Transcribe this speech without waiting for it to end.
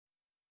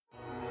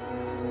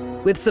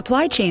With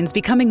supply chains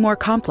becoming more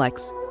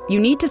complex, you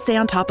need to stay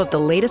on top of the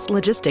latest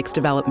logistics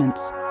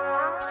developments.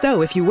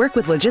 So if you work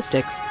with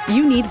logistics,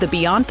 you need the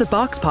Beyond the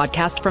Box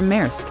podcast from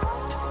Maersk.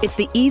 It's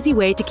the easy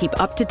way to keep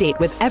up to date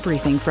with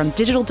everything from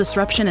digital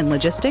disruption in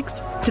logistics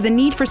to the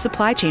need for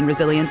supply chain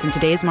resilience in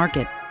today's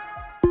market.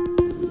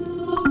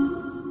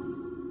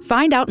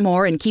 Find out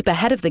more and keep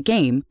ahead of the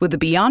game with the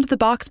Beyond the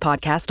Box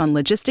podcast on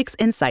logistics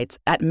insights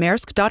at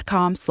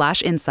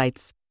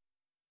maersk.com/insights.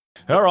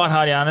 All right,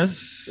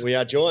 Hardianas. We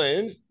are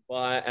joined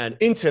by an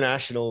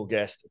international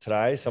guest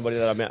today, somebody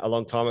that I met a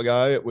long time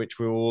ago, which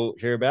we will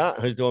hear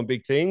about, who's doing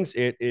big things.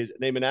 It is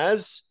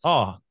Neemanaz.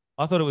 Oh,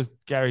 I thought it was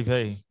Gary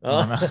Vee.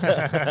 Oh.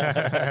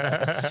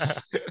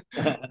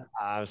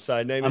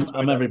 So Neemanaz,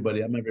 I'm everybody.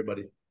 I'm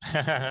everybody.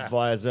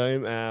 Via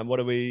Zoom. What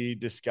do we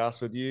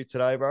discuss with you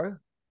today, bro?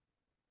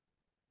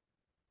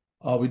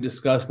 We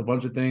discussed a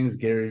bunch of things: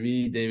 Gary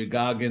Vee, David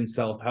Goggins,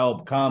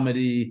 self-help,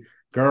 comedy,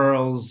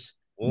 girls,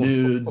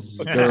 nudes,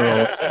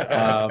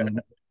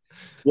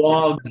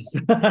 vlogs.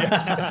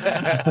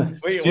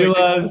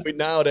 we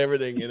nailed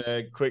everything in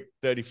a quick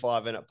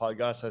 35-minute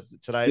podcast. So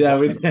today,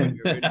 we did.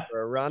 We're ready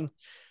for a run.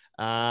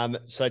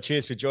 So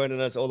cheers for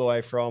joining us all the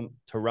way from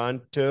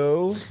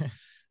Toronto,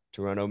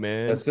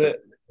 man. That's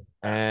it.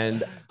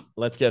 And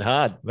let's get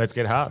hard. Let's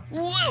get hard.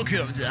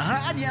 Welcome to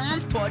Hard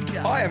Yarns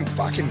Podcast. I am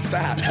fucking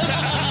fat.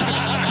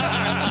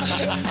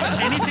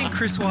 Anything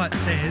Chris White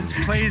says,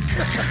 please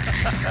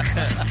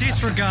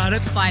disregard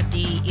it.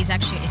 5D is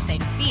actually a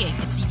state of being.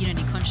 It's a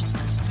unity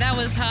consciousness. That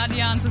was Hard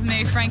Yarns with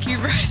me, Frankie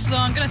Rose. So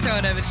I'm going to throw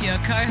it over to your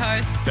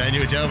co-host,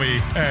 Daniel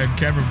Delby. And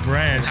Cameron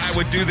Brand. I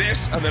would do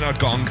this and then I'd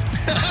gong.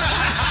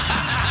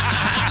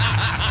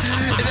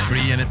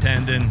 Free in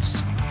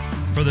attendance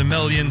for the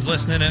millions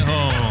listening at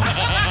home.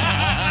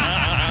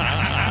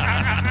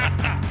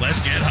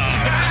 Let's get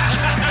hard.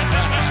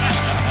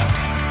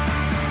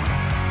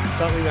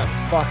 Something that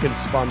fucking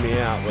spun me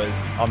out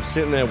was I'm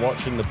sitting there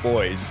watching The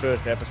Boys,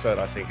 first episode,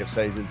 I think, of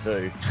season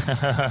 2.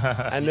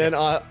 And then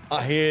I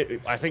hear,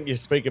 I think you're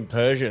speaking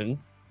Persian.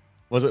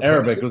 Was it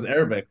Arabic? Persian? It was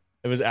Arabic.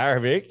 It was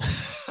Arabic?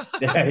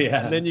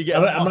 Yeah. And then you get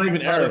I'm not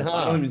even Arab.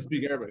 I don't even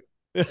speak Arabic.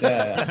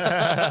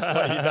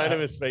 Yeah. You don't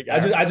even speak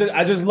Arabic.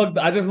 I just looked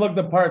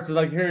the parts. So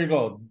like, here you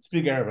go.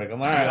 Speak Arabic. I'm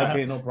like, all right,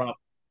 okay, no problem.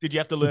 Did you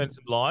have to learn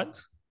some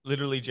lines?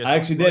 Literally just. I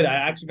actually did. I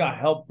actually got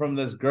help from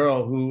this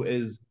girl who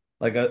is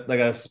like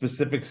a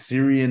specific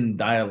Syrian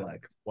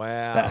dialect.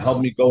 Wow. That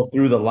helped me go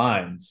through the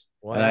lines.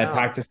 Wow. And I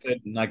practiced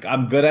it. And like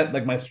I'm good at,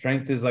 like, my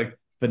strength is like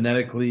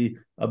phonetically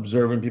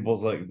observing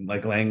people's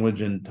like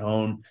language and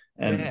tone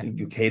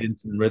and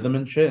cadence and rhythm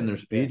and shit in their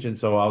speech. And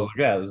so I was like,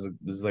 yeah, this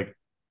is like,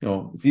 you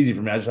know, it's easy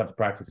for me. I just have to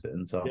practice it.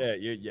 And so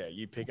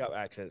you pick up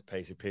accents,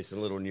 piece of piss, and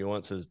little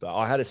nuances. But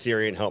I had a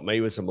Syrian help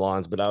me with some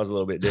lines, but that was a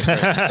little bit different.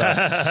 So.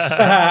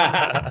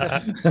 I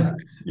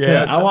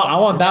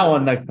want that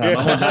one next time.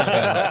 I want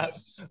that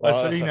one.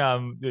 I've seen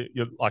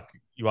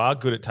you are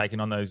good at taking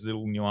on those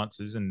little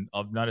nuances, and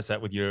I've noticed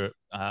that with your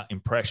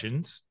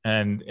impressions.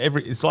 And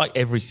it's like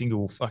every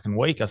single fucking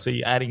week I see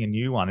you adding a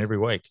new one every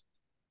week.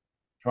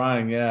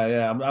 Trying,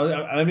 yeah.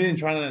 I've been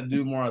trying to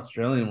do more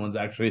Australian ones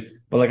actually,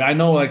 but like I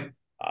know, like,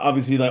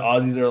 obviously, like,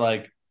 Aussies are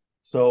like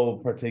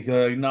so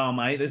particular. Like, no,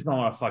 mate, that's not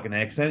my fucking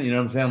accent. You know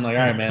what I'm saying? I'm like,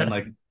 all right, man.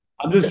 Like,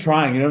 I'm just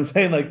trying. You know what I'm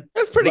saying? Like,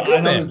 that's pretty good,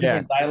 I know man. there's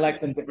different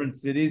dialects in different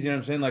cities. You know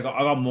what I'm saying? Like, I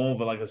got more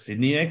of a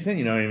Sydney accent.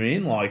 You know what I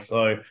mean? Like,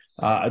 so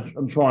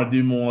I'm trying to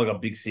do more like a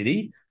big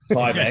city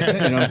type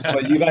accent. You know what I'm saying?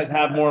 But you guys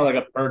have more like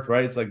a Perth,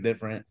 right? It's like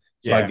different.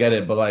 So I get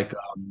it. But like,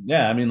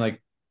 I mean, like,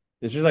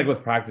 it's just like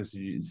with practice,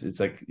 it's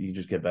like you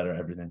just get better at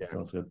everything. Yeah.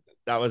 That's good.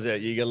 That was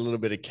it. You got a little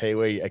bit of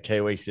a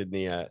Kiwi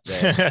Sydney there.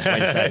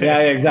 Yeah,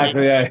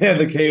 exactly. Yeah,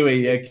 the Kiwi.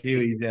 Yeah,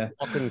 Kiwis. Yeah.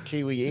 Fucking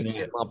Kiwi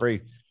accent, my bro.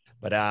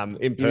 But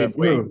in Perth,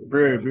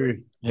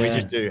 we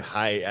just do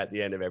hey at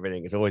the end of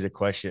everything. It's always a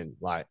question.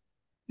 Like,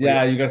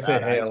 yeah, you gotta say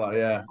hey a lot.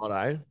 Yeah.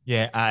 Hot,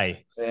 Yeah,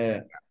 hey.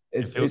 Yeah.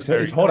 It's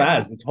hot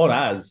as. It's hot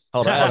as.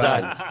 Hot as.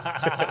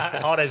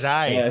 Hot as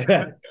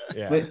a.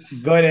 Yeah.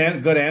 Go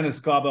down to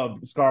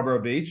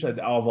Scarborough Beach at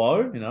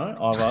Arvo, you know,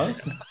 Arvo.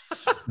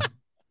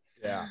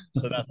 Yeah.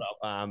 So that's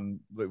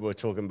we were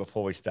talking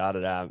before we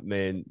started.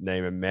 Me and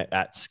Neeman met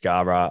at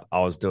Scarborough.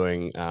 I was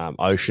doing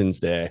Oceans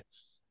there,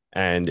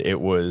 and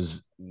it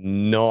was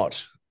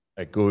not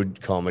a good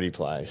comedy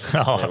place. Is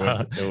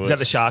that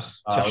the shark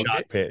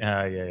pit?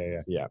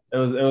 Yeah. It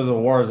was a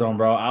war zone,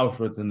 bro.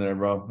 Auschwitz in there,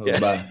 bro. It was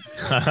bad.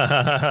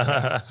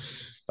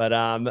 But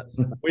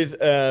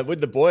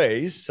with the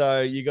boys,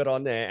 so you got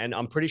on there, and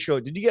I'm pretty sure.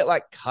 Did you get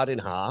like cut in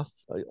half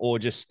or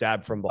just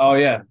stabbed from behind? Oh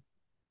yeah.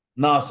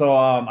 No, so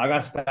I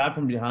got stabbed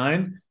from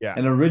behind. Yeah.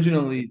 And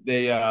originally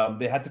they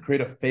had to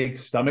create a fake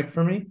stomach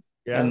for me,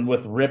 and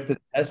with ripped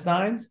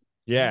intestines.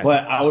 Yeah.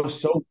 But I was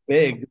so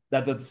big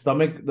that the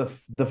stomach, the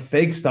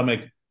fake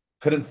stomach,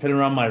 couldn't fit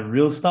around my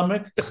real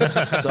stomach.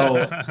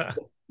 So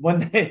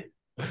when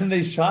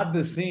they shot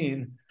the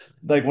scene,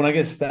 like when I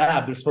get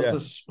stabbed, they're supposed to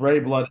spray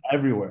blood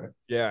everywhere.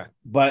 Yeah.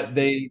 But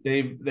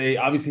they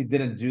obviously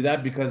didn't do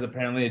that because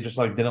apparently it just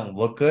like didn't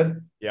look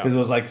good. Yeah. Because it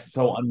was like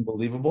so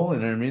unbelievable. You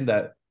know what I mean?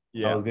 That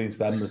I was getting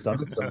stabbed in the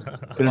stomach. So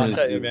I'll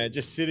tell you, man,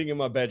 just sitting in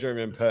my bedroom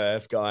in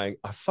Perth going,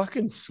 I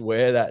fucking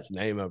swear that's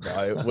Neema,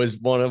 bro. It was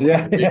one of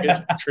the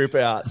biggest trip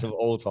outs of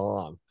all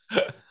time.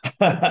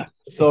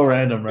 So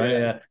random, right?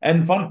 Yeah.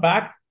 And fun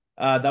fact,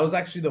 that was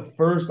actually the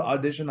first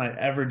audition I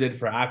ever did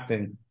for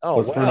acting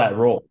for that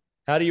role.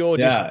 How do you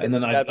audition? Yeah, and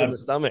then stabbed in the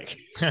stomach?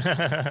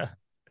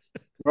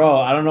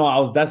 Bro, I don't know. I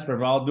was desperate,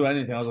 bro. I'll do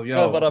anything. I was like, yo.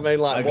 No, but I mean,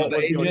 like, what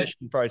was the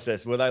audition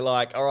process? Were they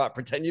like, all right,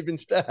 pretend you've been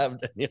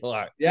stabbed? And you're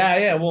like,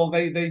 yeah. Well,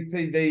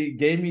 they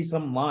gave me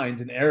some lines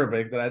in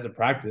Arabic that I had to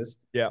practice.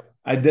 Yeah.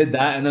 I did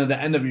that. And then at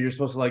the end of it, you're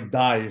supposed to like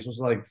die. You're supposed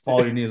to like fall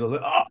on your knees. I was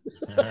like, oh.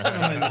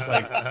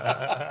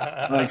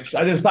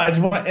 I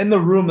just went in the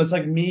room. That's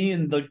like me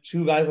and like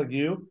two guys like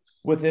you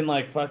within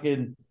like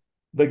fucking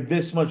like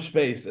this much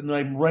space. And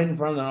like right in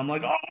front of them, I'm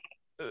like, oh.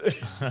 I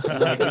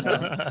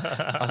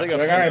think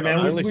I've all right,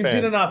 man. We've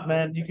seen enough,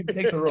 man. You can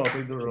take the role.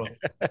 Take the role.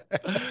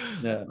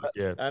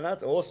 Yeah, and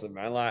that's awesome,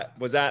 man. Like,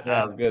 was that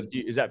good?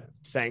 Is that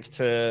thanks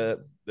to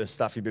the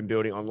stuff you've been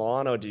building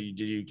online, or did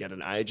you get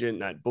an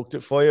agent that booked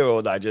it for you,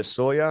 or they just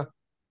saw you?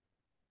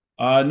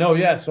 No,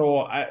 yeah.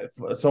 So I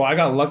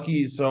got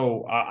lucky.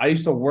 So I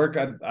used to work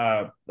at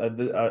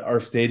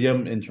our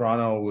stadium in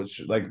Toronto,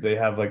 which like they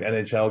have like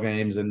NHL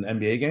games and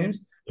NBA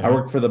games. I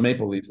worked for the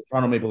Maple Leafs. The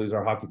Toronto Maple Leafs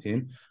are a hockey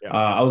team. Yeah.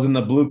 I was in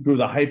the blue crew,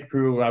 the hype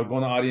crew. I would go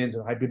in the audience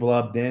and hype people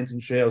up, dance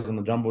and shit. I was in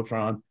the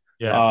Jumbotron.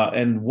 Yeah.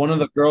 And one of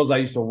the girls I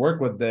used to work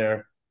with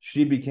there,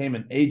 she became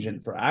an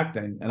agent for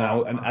acting. And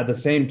and at the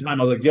same time,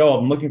 I was like, yo,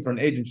 I'm looking for an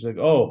agent. She's like,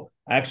 oh,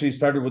 I actually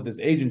started with this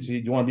agency.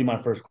 Do you want to be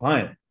my first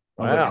client?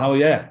 I was like, hell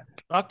yeah.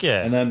 Fuck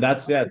yeah. And then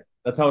that's how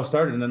it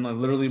started. And then like,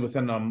 literally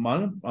within a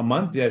month,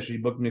 she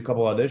booked me a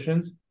couple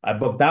auditions. I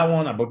booked that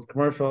one. I booked the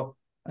commercial.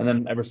 And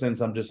then ever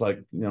since, I'm just like,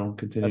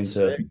 continuing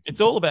to.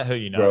 It's all about who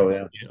you know.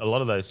 Grow, a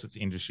lot of those sorts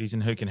of industries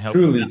and who can help.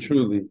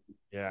 Truly.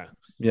 Yeah.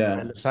 Yeah.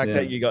 And the fact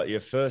that you got your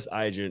first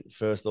agent,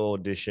 first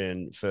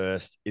audition,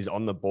 first is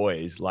on The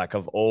Boys, like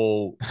of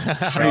all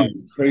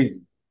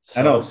crazy. So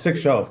I know, sick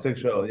show.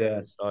 Yeah.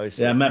 So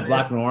sick, I met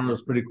Black Noir. It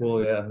was pretty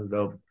cool. Yeah, it was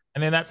dope.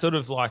 And then that sort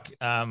of like,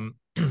 I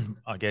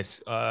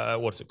guess,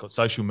 what's it called?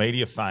 Social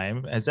media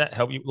fame. Has that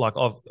helped you? Like,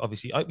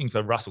 obviously, opening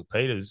for Russell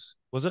Peters,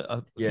 was it?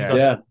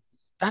 Yeah.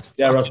 That's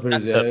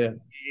Peters, a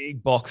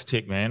big box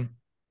tick, man.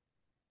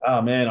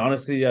 Oh man,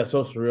 honestly,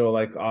 so surreal.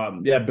 Like,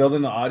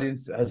 building the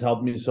audience has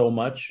helped me so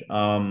much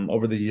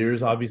over the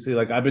years. Obviously,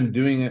 like I've been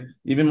doing it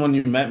even when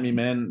you met me,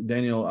 man,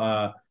 Daniel.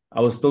 I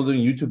was still doing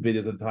YouTube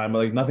videos at the time, but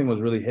like nothing was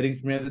really hitting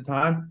for me at the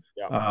time.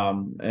 Yeah.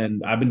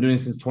 And I've been doing it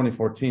since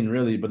 2014,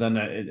 really. But then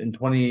in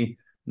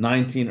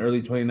 2019,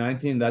 early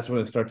 2019, that's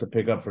when it started to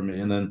pick up for me.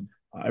 And then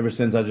ever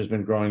since, I've just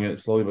been growing it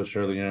slowly but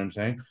surely. You know what I'm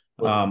saying?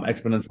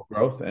 Exponential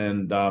growth,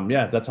 and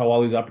that's how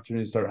all these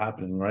opportunities start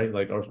happening, right?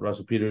 Like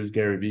Russell Peters,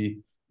 Gary Vee.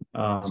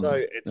 So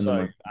it's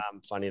so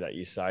funny that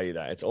you say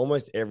that. It's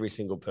almost every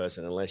single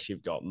person, unless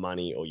you've got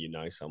money or you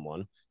know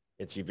someone.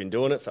 It's you've been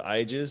doing it for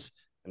ages,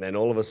 and then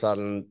all of a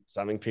sudden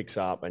something picks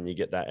up, and you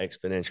get that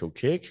exponential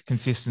kick.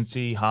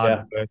 Consistency,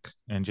 hard work,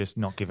 and just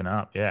not giving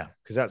up. Yeah,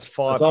 because that's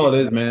all it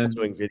is, man.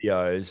 Doing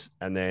videos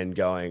and then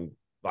going.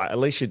 Like, at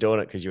least you're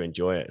doing it because you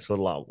enjoy it. It's sort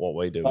of like what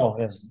we do. Oh,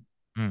 yes.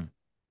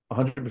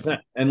 100%.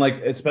 And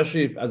like,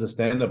 especially as a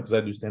stand-up, because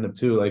I do stand-up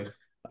too, like,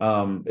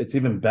 it's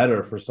even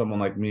better for someone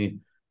like me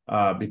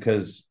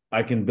because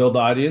I can build the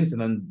audience and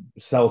then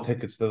sell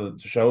tickets to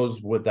shows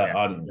with that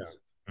audience.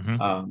 Yeah.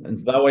 Mm-hmm. And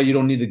so that way you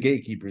don't need the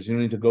gatekeepers. You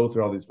don't need to go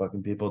through all these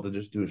fucking people to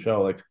just do a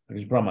show. Like, I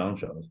just put on my own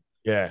shows.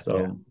 Yeah.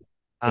 So,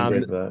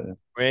 great for that,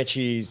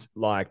 Ranchi's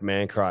like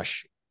man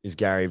crush is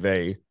Gary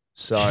Vee.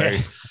 So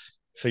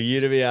for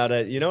you to be able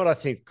to, what I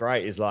think is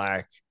great is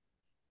like,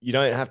 you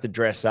don't have to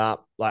dress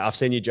up. Like I've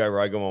seen you Joe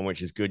Rogan one,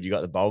 which is good. You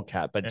got the bold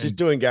cap, but just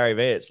doing Gary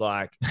Vee, it's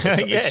like,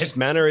 it's just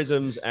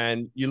mannerisms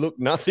and you look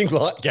nothing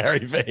like Gary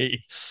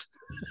Vee.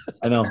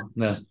 I know.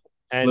 Yeah.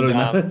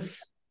 And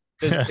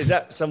is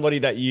that somebody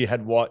that you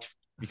had watched?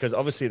 Because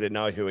obviously they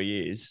know who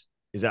he is.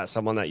 Is that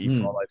someone that you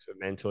followed for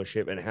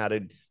mentorship? And how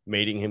did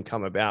meeting him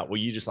come about? Were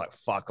you just like,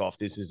 fuck off,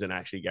 this isn't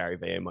actually Gary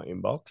Vee in my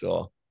inbox,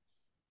 or?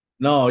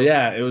 No,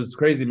 yeah, it was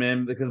crazy,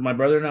 man, because my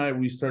brother and I,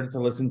 we started to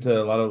listen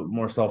to a lot of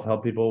more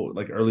self-help people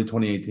like early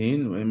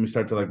 2018, and we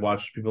started to like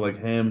watch people like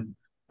him,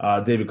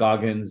 David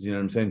Goggins, you know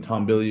what I'm saying,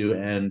 Tom Bilyeu,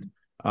 and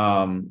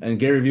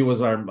Gary Vee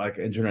was our like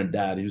internet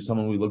dad. He was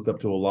someone we looked up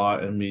to a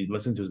lot, and we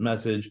listened to his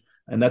message.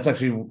 And that's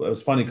actually, it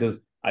was funny because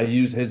I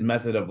use his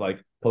method of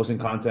like posting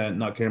content,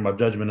 not caring about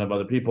judgment of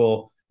other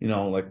people,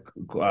 like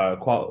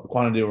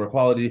quantity over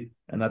quality.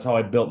 And that's how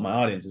I built my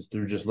audience, is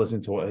through just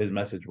listening to what his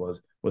message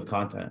was with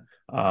content.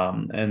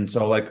 And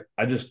so like,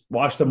 I just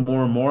watched him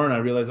more and more, and I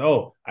realized,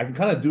 I can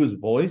kind of do his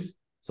voice.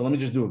 So let me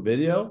just do a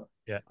video.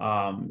 Yeah.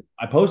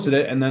 I posted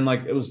it, and then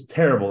like, it was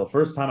terrible. The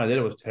first time I did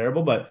it was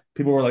terrible, but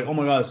people were like, oh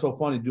my God, it's so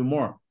funny. Do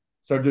more.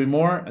 Started doing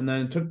more. And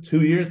then it took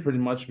 2 years pretty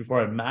much before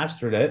I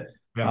mastered it.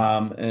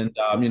 Yeah.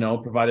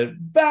 Provided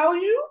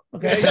value.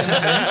 Okay.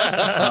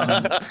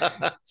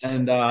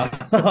 And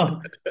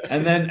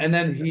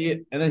then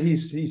he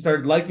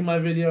started liking my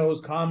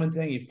videos,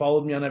 commenting. He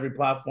followed me on every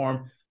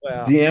platform.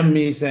 Wow. DM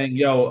me saying,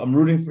 yo, I'm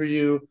rooting for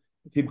you.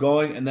 keep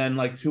going. And then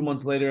like 2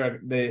 months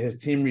later, his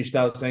team reached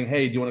out saying,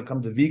 "Hey, do you want to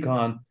come to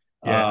VCon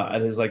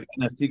at his like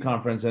NFT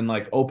conference and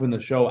like open the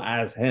show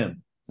as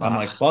him?" I'm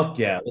like, "Fuck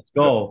yeah, let's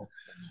go!"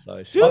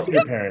 So fuck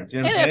your parents,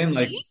 you know what I'm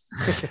saying?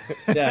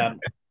 Like, yeah.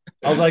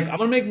 I was like, I'm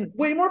gonna make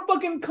way more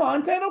fucking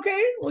content,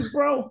 okay? Like,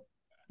 bro.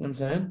 You know what I'm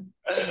saying?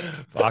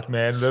 Fuck,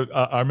 man. Look,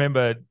 I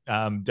remember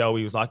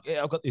Delby was like,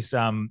 "Yeah, I've got this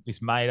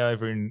this mate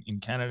over in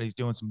Canada. He's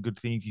doing some good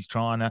things. He's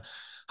trying to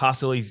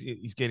hustle.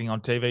 He's getting on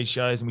TV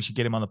shows, and we should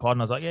get him on the pod."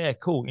 And I was like, "Yeah,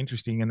 cool,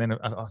 interesting." And then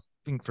I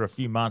think for a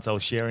few months I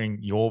was sharing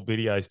your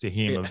videos to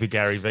him of the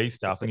Gary Vee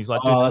stuff, and he's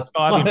like, "Dude, that's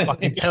I've been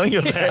fucking telling you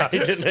about." He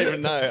didn't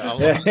even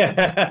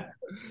know.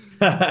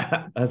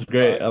 That's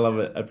great. I love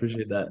it. I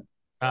appreciate that.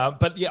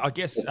 But yeah, I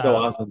guess it's so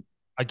awesome.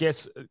 I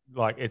guess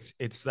like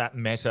it's that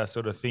meta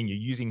sort of thing. You're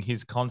using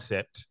his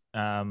concept,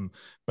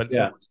 but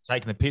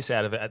taking the piss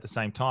out of it at the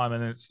same time,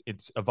 and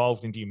it's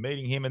evolved into you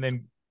meeting him, and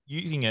then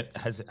using it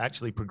has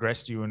actually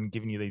progressed you and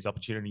given you these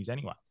opportunities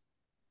anyway.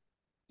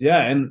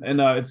 Yeah, and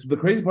it's the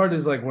crazy part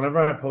is like whenever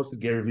I posted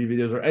Gary Vee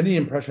videos or any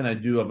impression I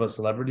do of a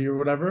celebrity or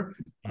whatever,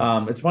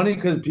 it's funny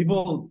because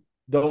people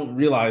don't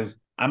realize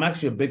I'm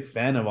actually a big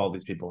fan of all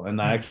these people,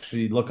 and I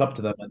actually look up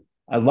to them and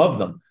I love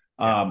them.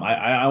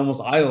 I almost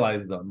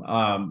idolize them.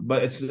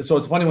 But it's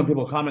funny when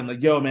people comment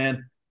like, "Yo, man,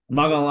 I'm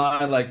not gonna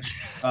lie, like,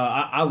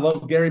 I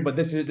love Gary, but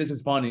this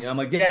is funny." I'm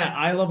like, "Yeah,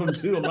 I love him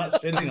too. I'm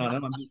not shitting on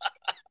him.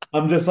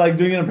 I'm just like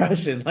doing an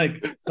impression. Like,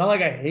 it's not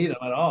like I hate him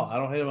at all. I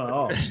don't hate him at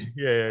all."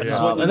 Yeah.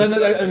 And then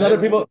there's other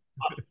people.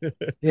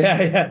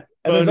 Yeah.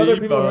 And there's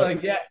other people who are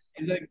like, "Yeah,"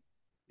 he's like,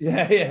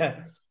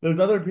 "Yeah." There's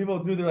other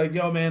people too. They're like,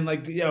 "Yo, man,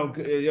 like, yo,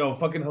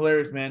 fucking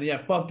hilarious, man. Yeah,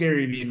 fuck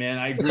Gary Vee, man.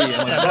 I agree."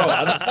 I'm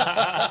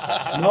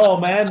like, "Bro, no,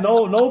 man,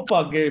 no,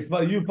 fuck Gary.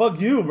 Fuck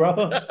you,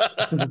 bro."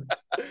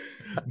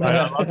 Mate,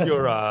 I love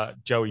your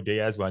Joey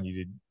Diaz one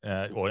you did,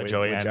 or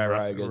Joey and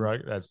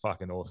Rogan. That's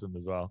fucking awesome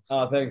as well.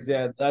 Oh, thanks.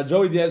 Yeah,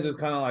 Joey Diaz is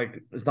kind of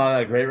like it's not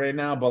that great right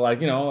now, but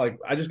like like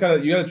I just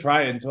you gotta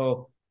try it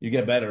until you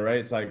get better, right?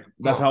 It's like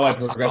that's how I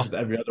progress with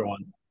every other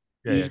one.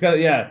 You just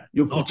gotta,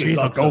 you fucking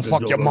go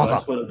fuck your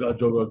mother.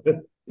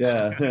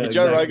 Yeah,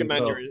 Joe Rogan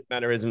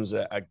mannerisms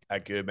are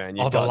good, man.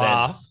 You've got the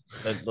laugh,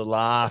 the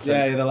laugh,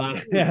 the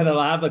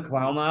laugh, the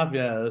clown laugh.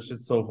 Yeah, that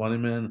shit's so funny,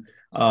 man.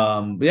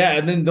 But yeah,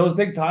 and then those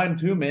take time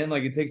too, man.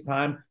 Like it takes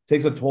time,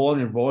 takes a toll on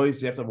your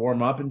voice. You have to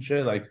warm up and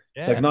shit. Like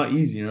it's like not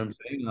easy, you know what I'm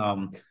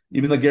saying?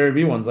 Even the Gary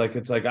Vee ones, like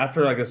it's like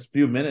after like a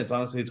few minutes,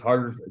 honestly, it's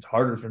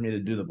harder for me to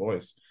do the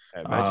voice.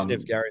 Imagine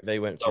if Gary Vee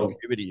went through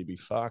puberty, you'd be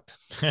fucked.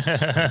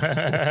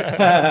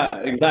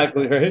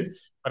 Exactly, right?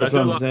 But that's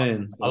what I'm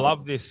saying. I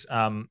love this.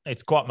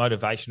 It's quite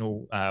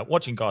motivational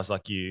watching guys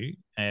like you,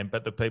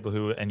 but the people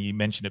who, and you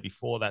mentioned it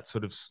before, that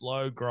sort of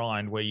slow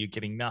grind where you're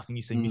getting nothing.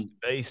 You see Mr.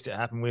 Beast, it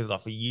happened with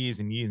like for years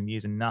and years and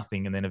years and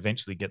nothing, and then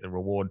eventually get the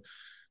reward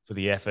for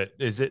the effort.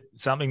 Is it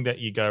something that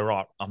you go,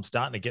 right, I'm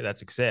starting to get that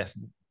success,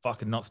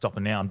 fucking not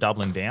stopping now, I'm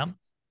doubling down?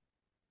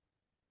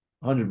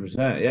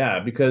 100%, yeah,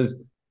 because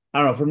I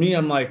don't know, for me,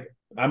 I'm like,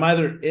 I'm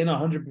either in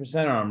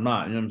 100% or I'm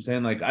not, you know what I'm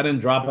saying? Like I didn't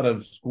drop out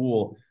of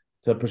school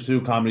to pursue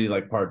comedy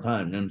like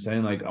part-time, you know what I'm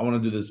saying? Like I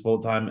want to do this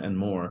full-time and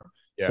more.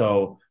 Yeah.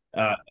 So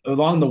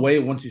along the way,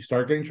 once you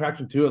start getting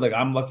traction to it, like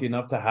I'm lucky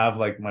enough to have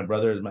like my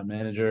brother as my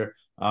manager.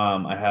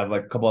 I have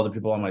like a couple other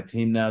people on my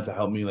team now to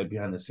help me like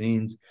behind the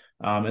scenes.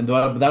 And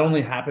that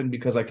only happened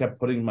because I kept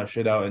putting my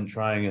shit out and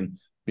trying and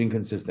being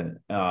consistent.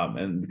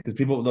 And because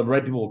the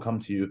right people will come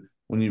to you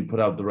when you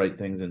put out the right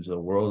things into the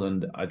world.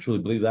 And I truly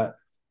believe that.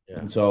 Yeah.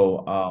 And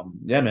so,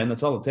 yeah, man,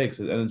 that's all it takes.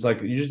 And it's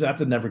like, you just have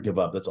to never give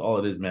up. That's all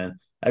it is, man.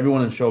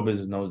 Everyone in show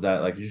business knows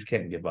that. Like, you just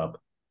can't give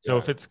up. So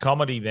if it's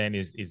comedy, then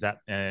is that,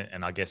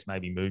 and I guess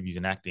maybe movies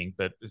and acting,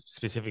 but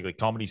specifically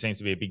comedy seems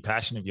to be a big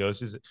passion of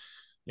yours. Is it,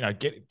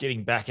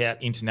 getting back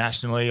out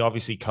internationally?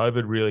 Obviously,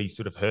 COVID really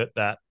sort of hurt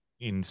that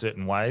in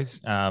certain ways,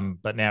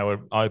 but now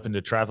we're open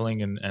to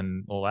traveling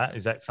and all that.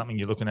 Is that something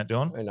you're looking at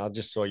doing? And I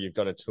just saw you've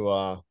got a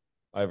tour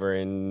over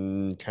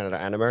in Canada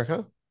and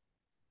America.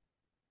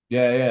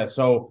 Yeah.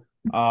 So,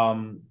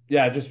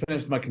 I just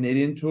finished my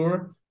Canadian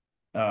tour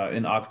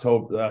in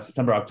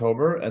September,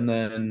 October. And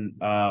then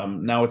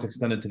now it's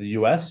extended to the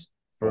US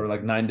for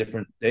like 9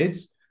 different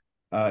dates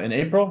in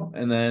April.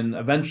 And then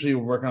eventually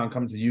we're working on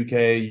coming to the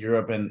UK,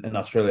 Europe, and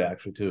Australia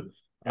actually too.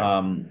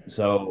 Yeah.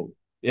 So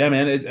yeah,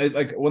 man, it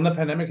like when the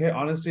pandemic hit,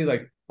 honestly,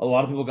 like a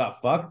lot of people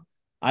got fucked.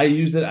 I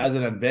used it as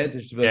an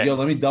advantage to be like, yo,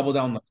 let me double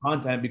down on the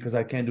content because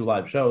I can't do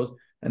live shows.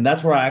 And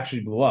that's where I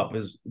actually blew up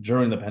is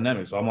during the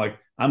pandemic. So I'm like,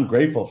 I'm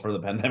grateful for the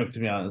pandemic, to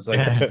be honest.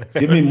 Like,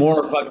 give me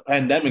more fucking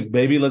pandemic,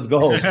 baby. Let's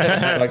go. So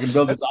I can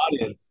build this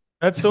audience.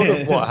 That's sort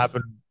of what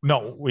happened.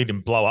 No, we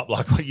didn't blow up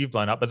like what you've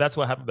blown up, but that's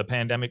what happened. The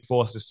pandemic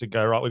forced us to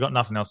go, right, we've got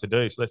nothing else to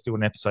do. So let's do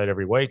an episode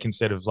every week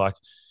instead of like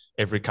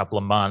every couple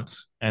of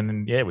months. And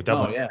then, we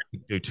double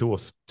do two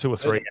or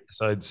three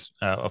episodes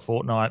a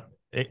fortnight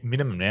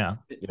minimum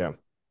now. Yeah.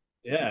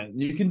 Yeah,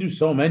 you can do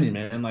so many,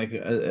 man. Like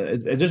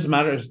it just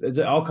matters. It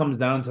all comes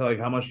down to like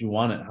how much you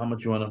want it, how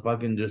much you want to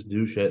fucking just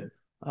do shit,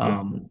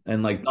 and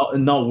like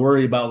not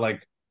worry about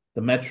like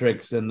the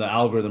metrics and the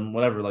algorithm,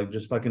 whatever. Like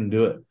just fucking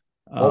do it.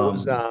 What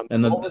was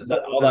and what was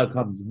the all that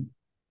comes.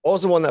 What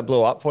was the one that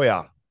blew up for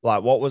you?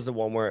 Like, what was the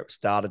one where it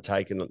started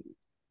taking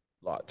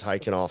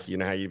off? You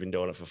know how you've been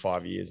doing it for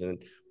 5 years,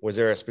 and was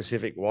there a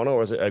specific one, or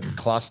was it a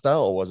cluster,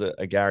 or was it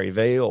a Gary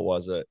Vee, or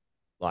was it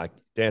like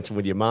Dancing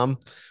with Your Mum?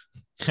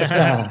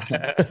 Yeah,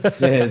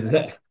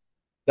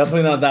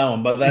 definitely not that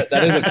one, but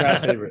that is a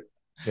crowd favorite.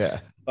 Yeah.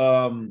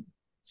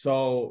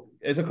 So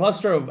it's a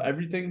cluster of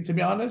everything, to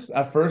be honest.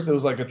 At first, it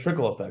was like a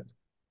trickle effect.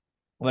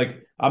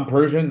 Like, I'm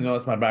Persian,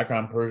 it's my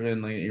background,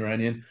 Persian, like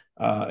Iranian.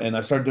 And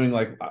I started doing,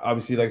 like,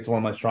 obviously, like, it's one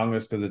of my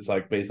strongest because it's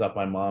like based off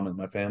my mom and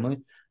my family.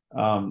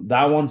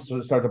 That one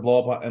started to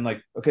blow up, and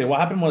like, okay, what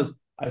happened was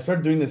I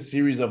started doing this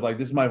series of like,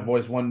 this is my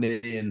voice one day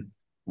in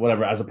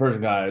whatever as a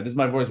Persian guy. This is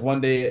my voice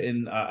one day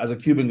in as a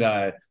Cuban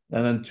guy,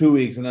 and then 2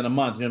 weeks, and then a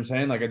month. You know what I'm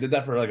saying? Like, I did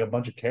that for like a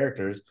bunch of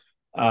characters.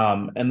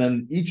 And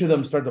then each of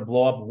them started to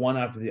blow up one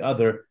after the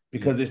other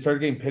because they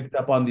started getting picked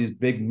up on these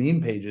big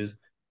meme pages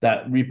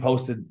that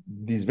reposted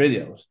these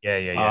videos.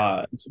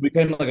 Yeah. So it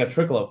became like a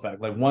trickle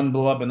effect. Like, one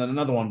blew up and then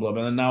another one blew up.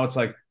 And then now it's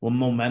like, well,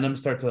 momentum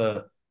start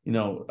to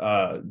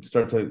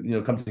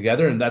come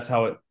together. And that's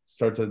how it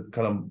started to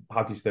kind of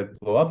hockey stick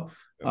blow up.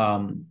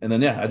 And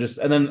then,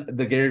 and then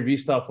the Gary Vee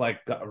stuff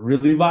like got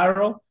really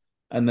viral.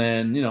 And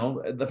then,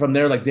 from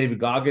there, like David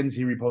Goggins,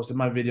 he reposted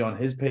my video on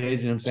his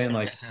page. You know what I'm saying?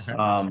 Like,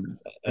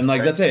 and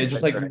like, that's it. It's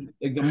just like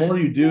the more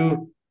you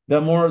do,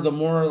 the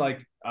more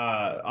like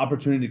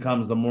opportunity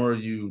comes, the more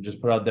you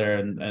just put out there,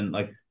 and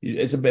like,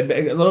 it's a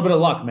little bit of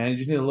luck, man. You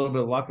just need a little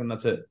bit of luck, and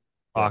that's it.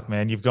 Fuck,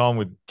 man, you've gone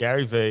with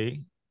Gary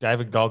Vee,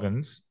 David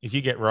Goggins. If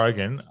you get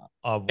Rogan,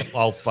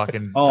 I'll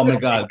fucking. Oh my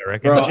god, bro,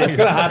 it's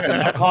gonna happen.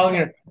 I'm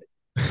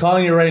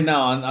calling you right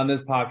now on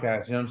this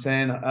podcast. You know what I'm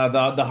saying?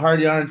 The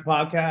Hard Yarns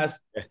podcast.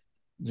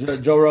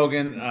 Joe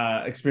Rogan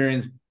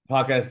experience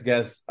podcast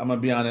guest. I'm gonna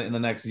be on it in the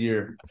next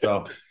year.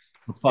 So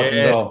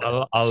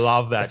I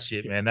love that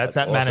shit, man. That's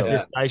that awesome.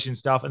 Manifestation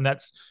stuff. And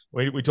that's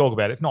we talk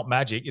about it. It's not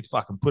magic, it's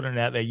fucking putting it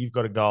out there. You've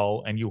got a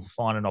goal and you'll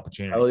find an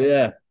opportunity.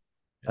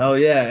 Hell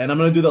yeah. And I'm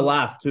gonna do the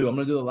laugh too. I'm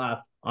gonna do the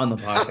laugh on the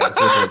podcast.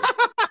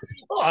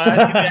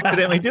 I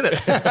accidentally did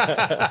it.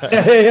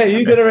 Yeah,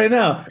 you did it right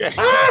now.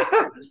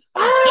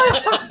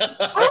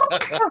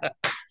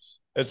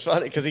 It's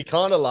funny because he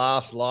kind of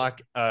laughs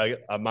like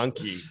a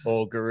monkey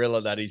or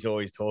gorilla that he's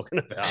always talking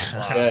about.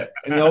 Yeah,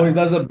 and he always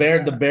does the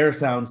bear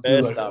sounds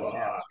too. Bear stuff.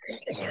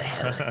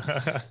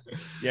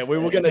 Yeah, we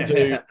were gonna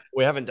do.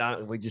 We haven't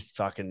done it. We just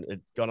fucking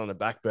it got on the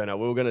back burner.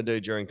 We were gonna do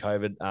during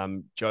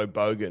COVID. Joe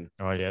Bogan.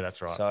 Oh yeah, that's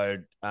right. So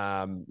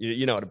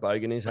you know what a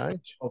bogan is, hey?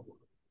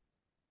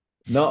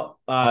 No,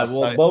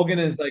 bogan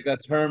is like a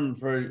term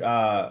for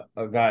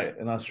a guy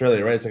in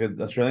Australia, right? It's like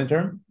an Australian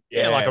term.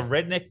 Yeah, like a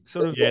redneck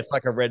sort of. Yeah, it's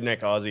like a redneck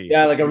Aussie.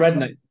 Yeah, like a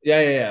redneck.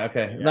 Yeah.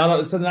 Okay. Yeah.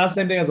 No, so not the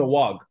same thing as a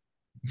wog.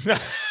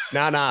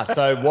 Nah.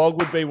 So wog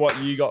would be what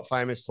you got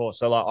famous for.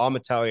 So like, I'm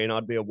Italian,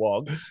 I'd be a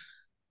wog.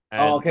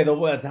 Okay, the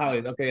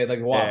Italian. Okay,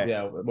 like wop.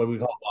 Yeah, what we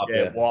call wop.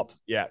 Yeah, wop.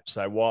 Yeah,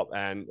 so wop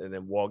and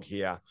then wog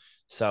here.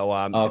 So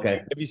okay.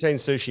 Have you seen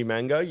Sushi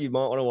Mango? You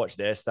might want to watch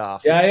their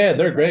stuff. Yeah,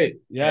 they're great.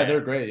 Yeah,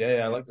 they're great.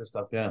 Yeah, I like their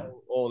stuff. Yeah,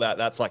 all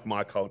that's like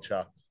my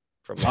culture.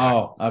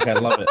 Okay,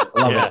 love it.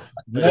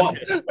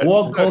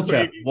 Wog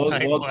culture.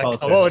 Wog culture.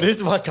 Oh, it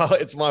is my culture.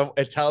 It's my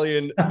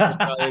Italian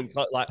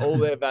like all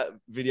their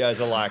videos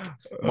are like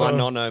my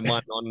nonna,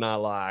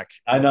 like.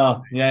 I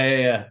know.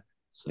 Yeah.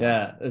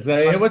 It's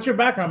like, hey, what's your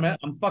background, man?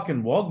 I'm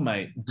fucking wog,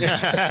 mate.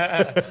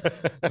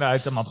 No,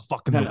 it's I'm a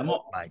fucking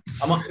wog, mate.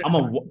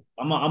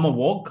 I'm a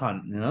wog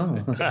cunt, you know.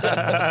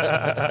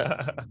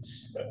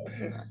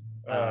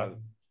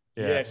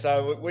 Yeah.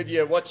 So with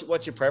you,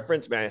 what's your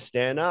preference, man?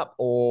 Stand up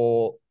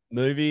or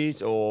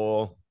movies,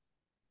 or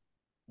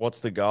what's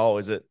the goal?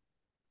 Is it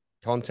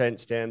content,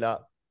 stand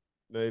up,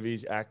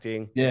 movies,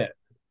 acting? Yeah,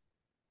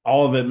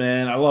 all of it,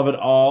 man. I love it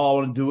all. I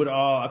want to do it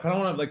all. I kind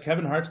of want to, like,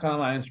 Kevin Hart's kind of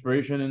my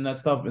inspiration in that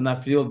stuff, in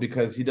that field,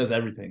 because he does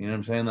everything. You know what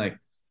I'm saying? Like,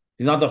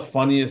 he's not the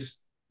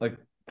funniest like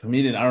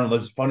comedian. I don't know.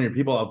 There's funnier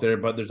people out there,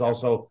 but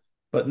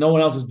but no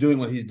one else is doing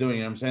what he's doing. You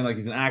know what I'm saying? Like,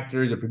 he's an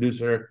actor, he's a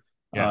producer,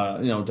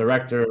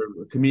 director,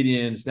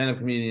 comedian, stand-up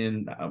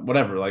comedian,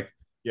 whatever. Like,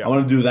 I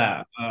want to do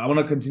that. I want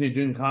to continue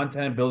doing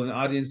content, building an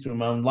audience, doing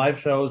my own live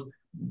shows,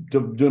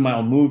 doing my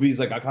own movies.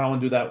 Like, I kind of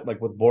want to do that,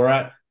 like with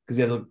Borat, because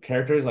he has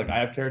characters. Like, I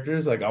have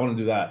characters. Like, I want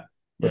to do that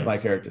with my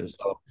characters.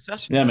 So,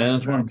 man, I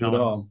just want to do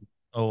it all.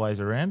 Always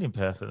around in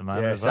Perth at the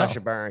moment. Yeah, Sacha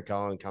Baron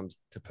Cohen comes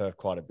to Perth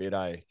quite a bit.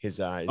 His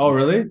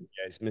really?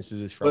 Yeah, his missus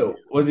is from. Wait,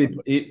 was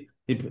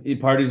he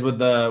parties with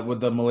the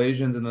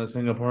Malaysians and the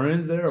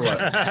Singaporeans there, or what?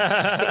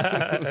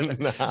 I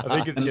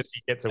think it's just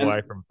he gets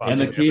away from. And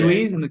the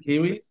Kiwis.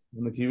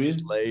 He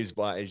just leaves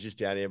he's just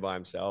down here by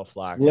himself,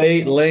 like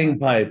laying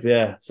pipe.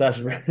 Yeah,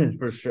 Sacha Baron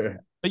for sure.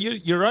 But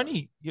you're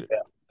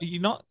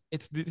not.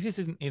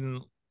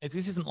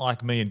 This isn't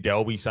like me and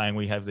Delby saying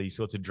we have these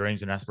sorts of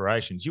dreams and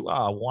aspirations. You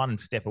are one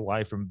step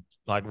away from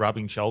like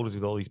rubbing shoulders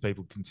with all these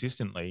people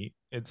consistently.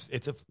 It's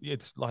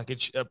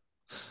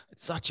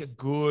such a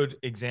good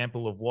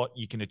example of what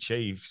you can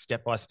achieve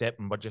step by step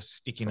and by just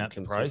sticking at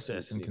the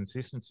process and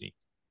consistency.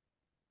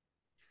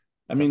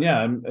 I mean,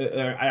 yeah,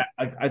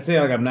 I'd say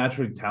like I'm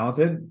naturally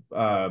talented.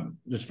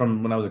 Just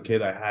from when I was a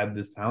kid, I had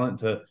this talent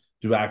to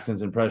do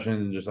accents,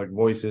 impressions, and just like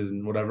voices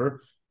and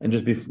whatever, and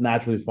just be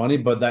naturally funny.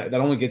 But that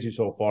only gets you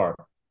so far.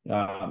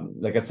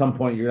 Like at some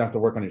point, you're gonna have to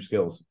work on your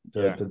skills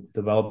to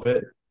develop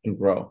it and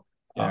grow.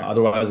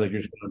 Otherwise, like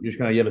you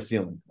have a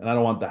ceiling, and I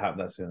don't want to have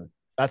that ceiling.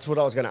 That's what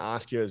I was going to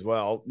ask you as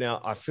well. Now,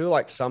 I feel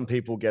like some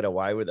people get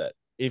away with it.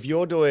 If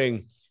you're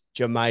doing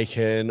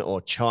Jamaican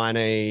or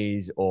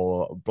Chinese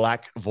or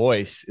black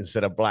voice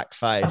instead of black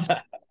face, do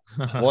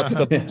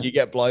you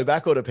get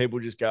blowback, or do people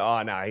just go,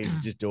 oh, no,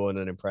 he's just doing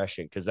an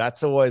impression? Because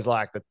that's always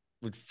like the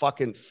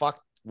fucking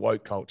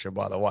woke culture,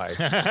 by the way.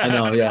 I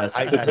know, yeah.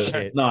 I hate that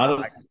shit.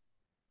 No,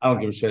 I don't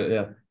give a shit.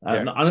 Yeah.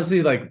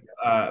 Honestly, like,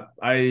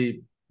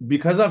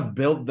 because I've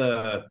built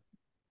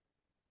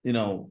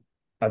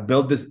I've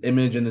built this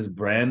image and this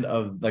brand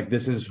of like,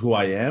 this is who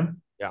I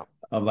am. Yeah.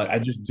 Of like, I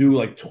just do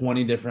like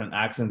 20 different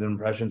accents and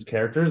impressions,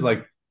 characters.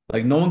 Like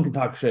no one can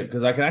talk shit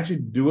because I can actually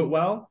do it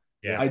well.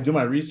 Yeah. I do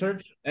my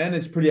research and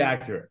it's pretty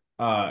accurate.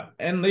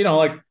 And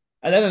like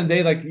at the end of the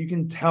day, like you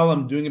can tell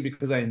I'm doing it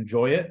because I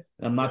enjoy it.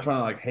 And I'm not trying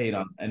to like hate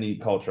on any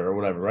culture or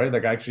whatever, right?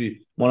 Like I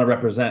actually want to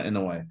represent in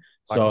a way.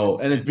 So,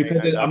 and it's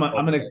because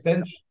I'm an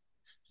extension.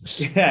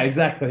 Yeah,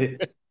 exactly.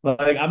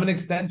 Like I'm an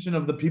extension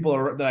of the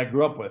people that I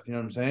grew up with, you know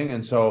what I'm saying?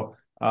 And so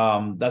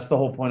that's the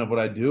whole point of what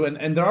I do.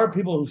 And there are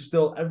people who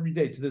still every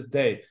day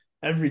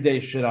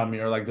shit on me,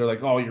 or like they're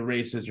like, oh, you're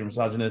racist, you're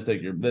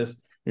misogynistic, you're this,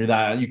 you're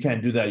that, you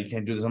can't do that, you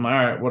can't do this. I'm like,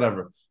 all right,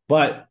 whatever.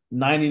 But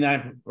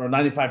 99 or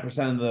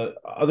 95% of the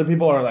other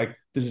people are like,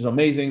 this is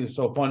amazing, this is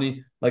so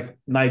funny. Like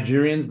the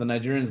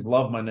Nigerians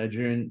love my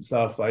Nigerian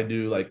stuff. I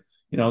do, like,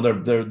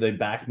 they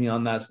back me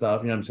on that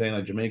stuff. You know what I'm saying?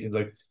 Like Jamaicans,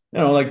 like,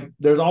 like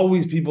there's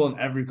always people in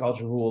every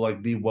culture who will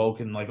like be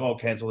woke and like, oh,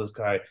 cancel this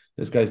guy.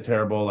 This guy's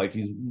terrible. Like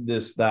he's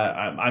this, that.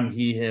 I'm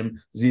he,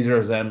 him. These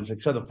are them. It's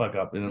like, shut the fuck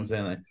up. You know what I'm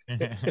saying? Like,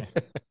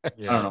 I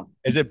don't know.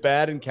 Is it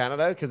bad in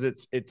Canada? Because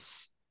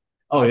it's.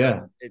 Oh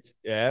yeah.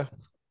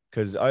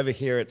 Because over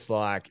here it's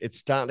like it's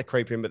starting to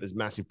creep in, but there's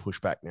massive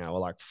pushback now. We're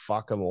like,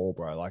 fuck them all,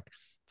 bro. Like,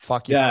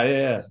 fuck you.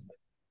 Yeah.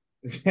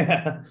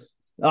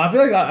 I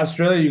feel like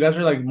Australia, you guys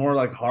are like more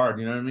like hard,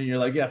 you know what I mean? You're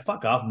like, yeah,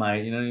 fuck off,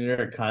 mate.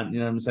 You're a cunt. You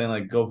know what I'm saying?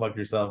 Like, go fuck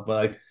yourself. But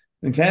like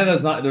in Canada,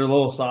 they're a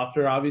little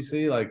softer,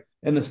 obviously. Like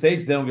in the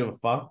States, they don't give a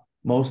fuck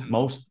most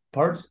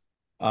parts.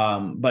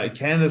 But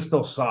Canada's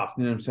still soft.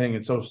 You know what I'm saying?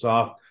 It's so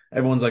soft.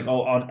 Everyone's like,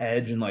 oh, on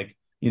edge and like,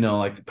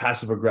 like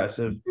passive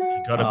aggressive.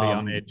 You got to be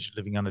on edge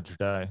living under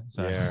today.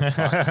 So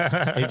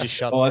yeah, he just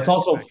shuts. Well, it's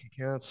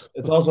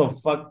also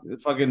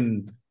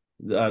fucking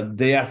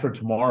day after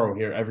tomorrow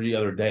here every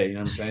other day. You know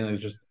what I'm saying? Like,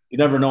 it's just, you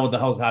never know what the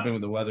hell's happening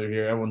with the weather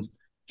here. Everyone's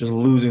just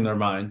losing their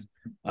minds.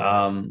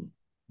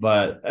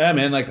 But yeah,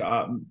 man, like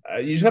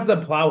you just have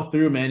to plow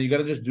through, man. You got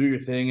to just do your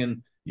thing,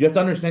 and you have to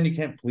understand you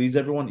can't please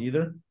everyone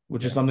either,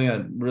 which is something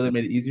that really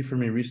made it easy for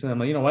me recently. I'm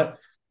like, you know what?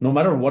 No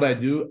matter what I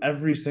do,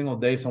 every single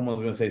day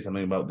someone's going to say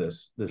something about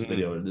this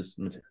video or this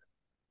material.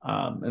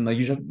 And like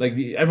you should, like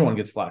everyone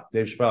gets flack.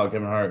 Dave Chappelle,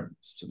 Kevin Hart,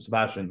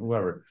 Sebastian,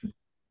 whoever.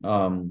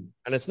 And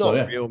it's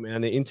not real, man.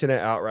 The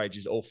internet outrage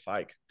is all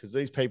fake because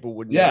these people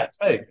wouldn't. Yeah, it's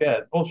fake. Yeah,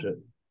 it's bullshit.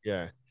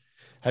 Yeah.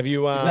 Have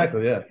you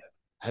exactly? Yeah.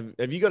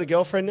 Have you got a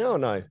girlfriend now or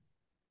no?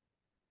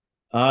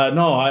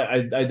 No,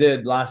 I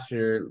did last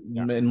year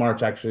in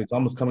March. Actually, it's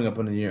almost coming up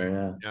in a year.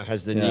 Yeah. Now,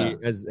 has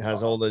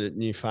all the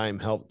new fame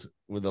helped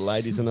with the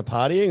ladies in the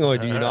partying, or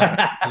do you not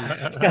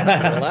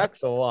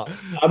relax or what?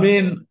 I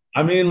mean,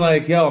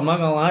 like, yo, I'm not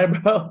gonna lie,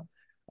 bro.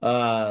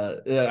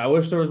 Yeah, I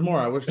wish there was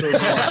more. It's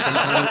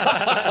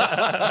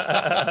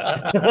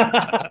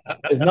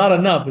not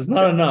enough.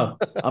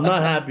 I'm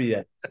not happy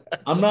yet.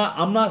 I'm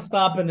not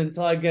stopping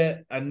until I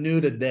get a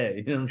new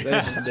today. You know what I'm saying?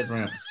 It's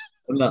different.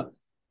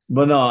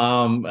 But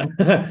no,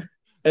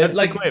 it's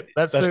like clip.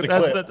 That's the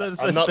clip.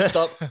 I'm not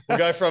stop. We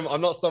go from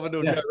I'm not stopping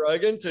to Joe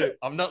Rogan to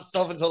I'm not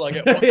stopping until I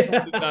get one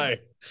today.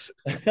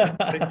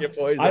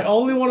 I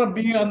only want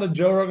to be on the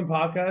Joe Rogan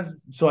podcast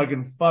so I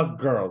can fuck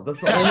girls. That's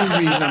the only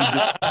reason I'm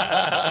doing.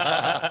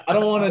 I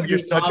don't want to. You're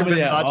such a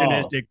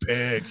misogynistic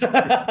pig.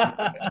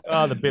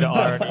 Oh, the bit of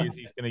irony is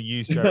he's going to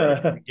use Joe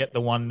Rogan to get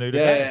the one new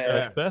today. So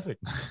it's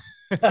perfect.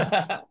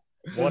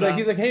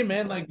 He's like, hey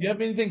man, like, do you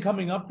have anything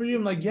coming up for you?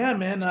 I'm like, yeah,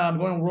 man, I'm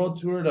going on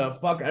world tour to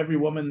fuck every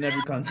woman in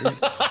every country.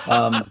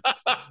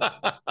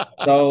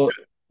 So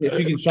if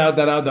you can shout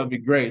that out, that'd be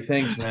great.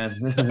 Thanks, man.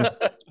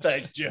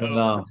 Thanks, Joe.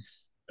 No.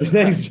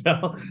 Thanks,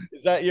 Joe.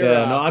 Is that your?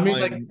 Yeah, no, I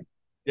mean, like,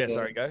 yeah.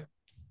 Sorry, go.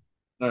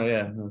 Oh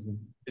yeah.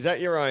 Is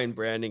that your own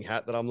branding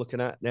hat that I'm looking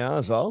at now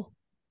as well?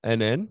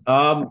 And then,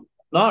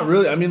 not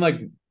really. I mean, like,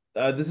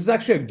 this is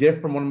actually a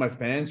gift from one of my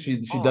fans. She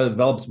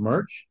develops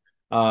merch.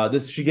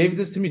 She gave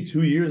this to me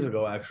 2 years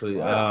ago, actually.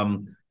 Wow.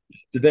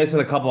 Today I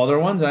said a couple other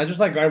ones, and I just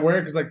like I wear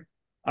it because, like,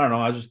 I don't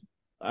know,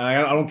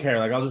 I don't care.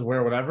 Like, I'll just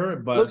wear whatever.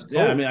 But cool.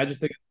 Yeah, I mean, I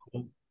just think it's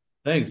cool.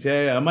 Thanks.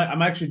 Yeah.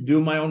 I'm actually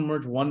doing my own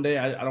merch one day.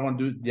 I don't want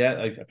to do it yet.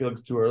 Like, I feel like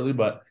it's too early,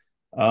 but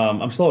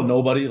I'm still a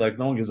nobody. Like,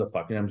 no one gives a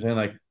fuck. You know what I'm saying?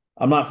 Like,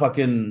 I'm not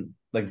fucking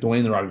like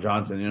Dwayne the Rock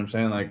Johnson. You know what I'm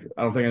saying? Like,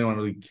 I don't think anyone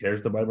really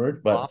cares to buy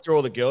merch. But after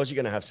all the girls you're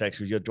gonna have sex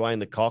with, you're Dwayne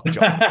the Cock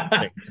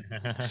Johnson.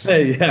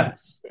 Hey, yeah,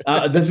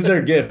 this is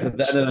their gift at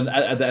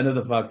the end of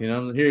the fuck. You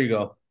know, here you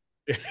go.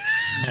 Well,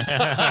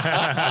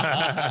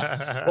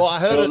 I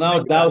heard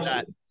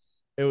that.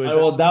 It was. I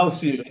will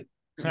douse you.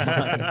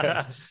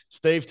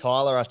 Steve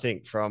Tyler, I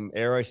think, from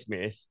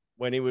Aerosmith,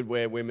 when he would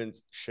wear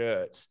women's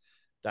shirts,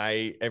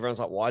 everyone's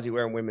like, why is he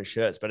wearing women's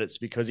shirts? But it's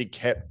because he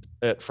kept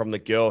it from the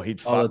girl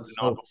he'd fucked the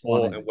night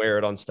before and wear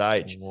it on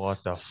stage.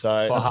 What the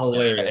fuck?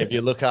 Hilarious. If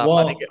you look up,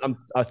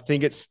 I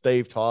think it's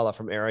Steve Tyler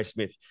from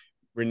Aerosmith,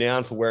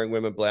 renowned for wearing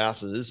women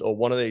blouses, or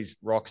one of these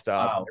rock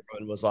stars. Wow.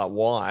 Everyone was like,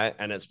 why?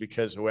 And it's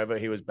because whoever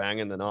he was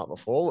banging the night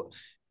before,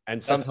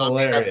 and sometimes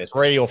he had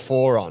 3 or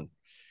 4 on.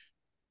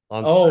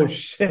 Oh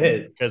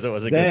shit! Because it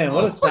was a damn.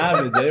 What a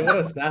savage! What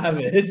a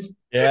savage!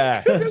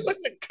 Yeah, it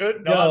was a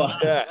good night.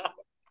 Yeah.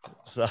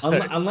 So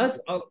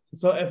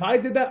if I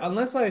did that,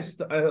 unless I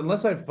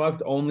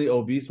fucked only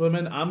obese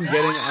women, I'm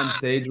getting on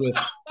stage with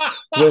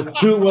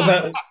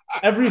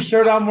every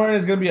shirt I'm wearing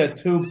is gonna be a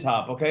tube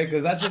top, okay?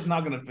 Because that's just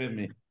not gonna fit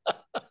me.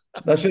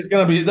 That's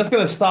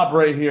gonna stop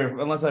right here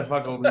unless I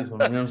fuck obese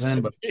women. You know what I'm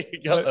saying? But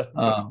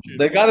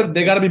they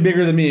gotta be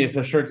bigger than me if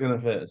the shirt's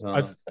gonna fit. So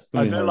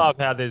I do love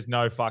how there's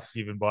no fucks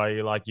given by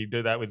you. Like, you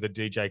do that with the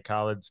DJ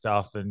Khaled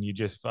stuff, and you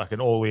just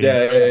fucking all in.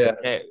 Yeah.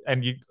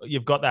 And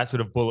you've got that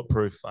sort of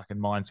bulletproof fucking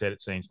mindset.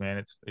 It seems,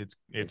 man. It's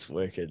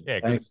wicked.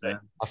 Yeah, thanks, good. Man.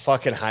 I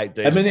fucking hate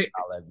DJ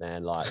Khaled,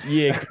 man. Like,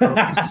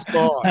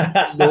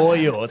 smart,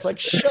 loyal. It's like,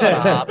 shut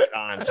up,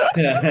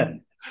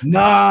 cunt.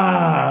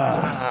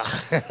 Nah.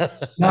 It's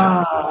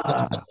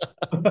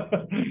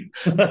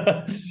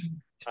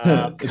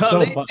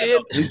so funny.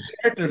 He's a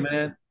character,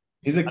 man.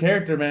 He's a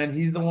character, man.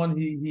 He's the one.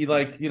 He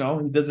like, you know,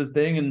 he does his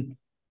thing and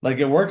like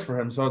it works for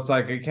him. So it's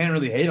like I can't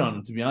really hate on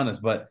him, to be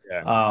honest. But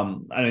I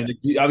mean,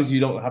 obviously you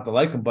don't have to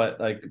like him, but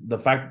like the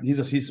fact he's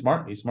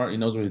smart. He's smart. He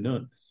knows what he's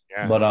doing.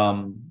 Yeah. But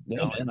man.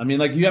 I mean,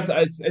 like you have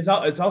to. It's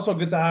also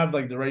good to have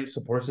like the right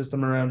support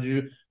system around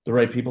you, the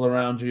right people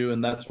around you,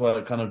 and that's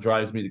what kind of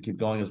drives me to keep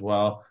going as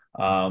well.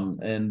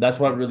 And that's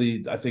what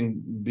really I think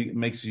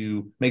makes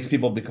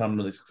people become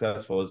really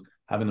successful, is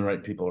having the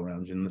right people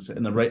around you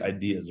and the right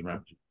ideas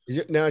around you.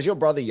 Is your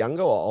brother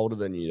younger or older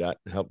than you? That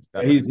helped.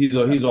 He's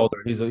older.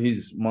 He's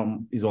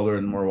older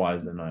and more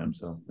wise than I am.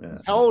 So yeah.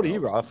 How old are you,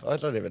 Ruff? I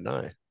don't even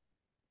know.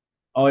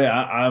 Oh yeah,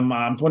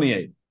 I'm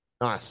 28.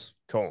 Nice,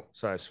 cool.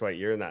 So sweet,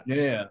 you're in that.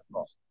 Yeah.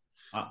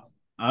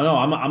 I know.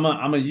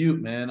 I'm a youth,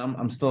 man.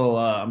 I'm still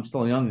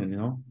young, and you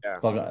know. Yeah.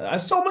 I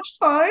have so much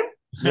time.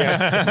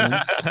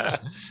 Yeah.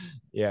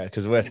 Yeah,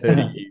 because we're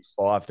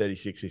 35,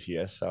 36 this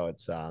year, so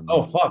it's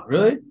Oh fuck,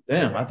 really?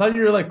 Damn, I thought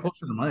you were like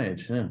closer to my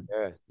age. Yeah.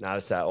 No,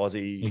 it's that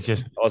Aussie. He's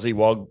just Aussie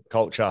wog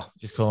culture.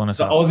 Just calling us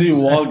the up. Aussie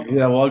wog,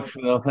 wog.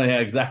 Yeah,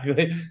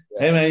 exactly. Yeah.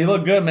 Hey man, you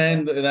look good,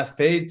 man. That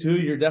fade too.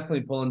 You're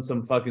definitely pulling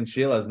some fucking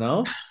Sheilas,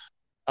 no?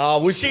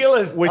 With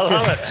Sheilas, I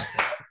love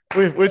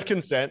it. with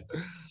consent.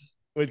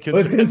 With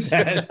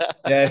consent.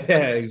 Yeah,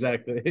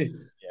 exactly.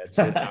 Yeah, it's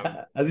good.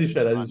 As you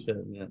should.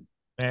 Yeah.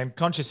 And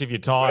conscious of your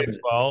time as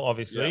well,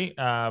 obviously.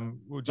 Yeah.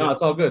 No,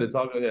 it's all good. It's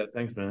all good. Yeah,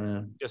 thanks,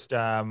 man. Yeah.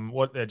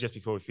 Just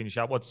before we finish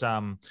up, what's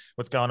going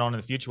on in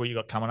the future? What you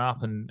got coming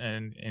up, and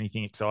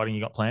anything exciting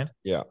you got planned?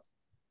 Yeah.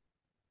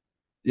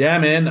 Yeah,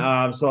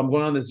 man. So I'm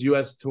going on this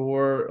U.S.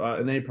 tour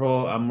in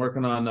April. I'm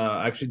working on.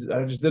 Actually,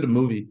 I just did a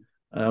movie.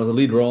 I was a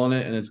lead role in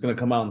it, and it's going to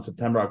come out in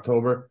September,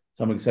 October.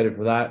 So I'm excited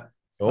for that.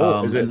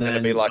 Oh, is it going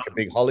to be like a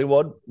big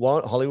Hollywood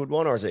one,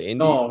 or is it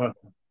indie?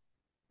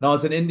 No,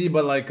 it's an indie,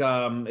 but like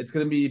it's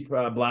going to be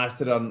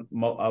blasted on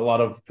a lot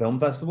of film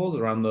festivals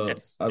around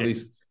at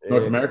least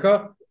North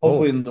America,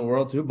 hopefully in the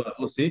world too, but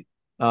we'll see.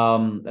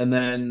 And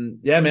then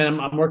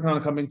man, I'm working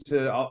on coming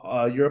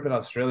to Europe and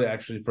Australia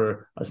actually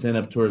for a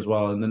stand-up tour as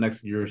well in the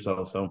next year or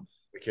so. So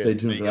stay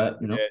tuned for that.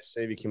 Yeah, see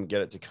if you can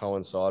get it to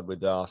coincide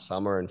with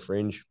Summer and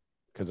Fringe,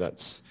 because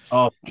that's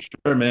sure,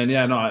 man.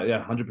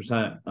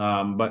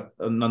 100%. But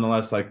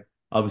nonetheless, like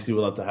obviously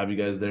we'll have to have you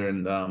guys there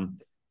and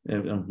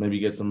maybe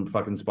get some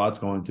fucking spots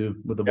going too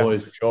with the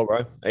boys. For sure,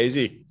 bro.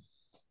 Easy.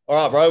 All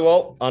right, bro.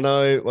 Well, I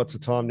know what's the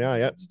time now.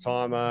 Yeah, it's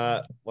time.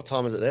 What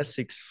time is it there?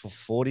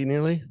 6:40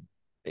 nearly.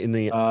 In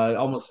the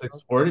almost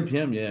 6:40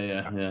 p.m.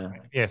 Yeah.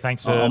 Yeah,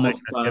 thanks for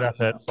get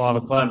up at 5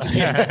 o'clock.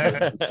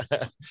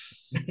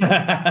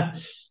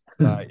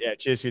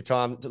 Cheers for your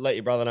time. To let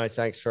your brother know,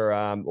 thanks for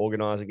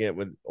organising it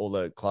with all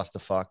the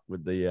clusterfuck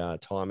with the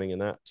timing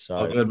and that.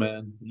 So good,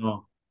 man.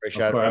 No,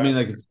 appreciate it. I mean,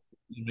 like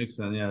it makes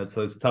sense. Yeah,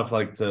 it's tough,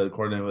 like to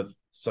coordinate with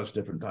such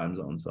different time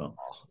zones. So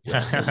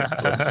it's a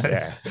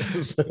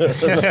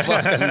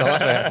fucking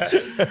nightmare,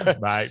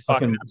 mate.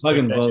 Fucking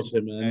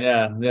bullshit,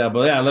 man. Yeah.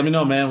 But yeah, let me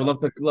know, man. We'd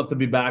love to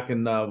be back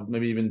and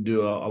maybe even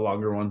do a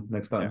longer one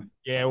next time.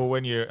 Yeah.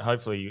 Well,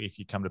 hopefully if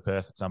you come to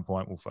Perth at some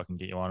point, we'll fucking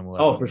get you on.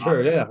 For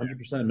sure. Yeah,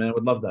 100%, man.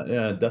 Would love that.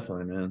 Yeah,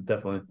 definitely, man.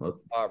 Definitely.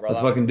 Let's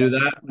fucking do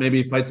that.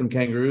 Maybe fight some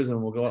kangaroos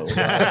and we'll go out.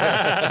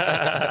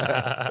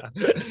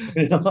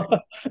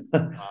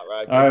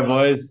 All right,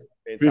 boys.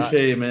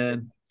 Appreciate you,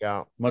 man.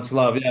 Yeah. Much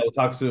love. Yeah, we'll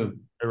talk soon.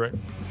 All right.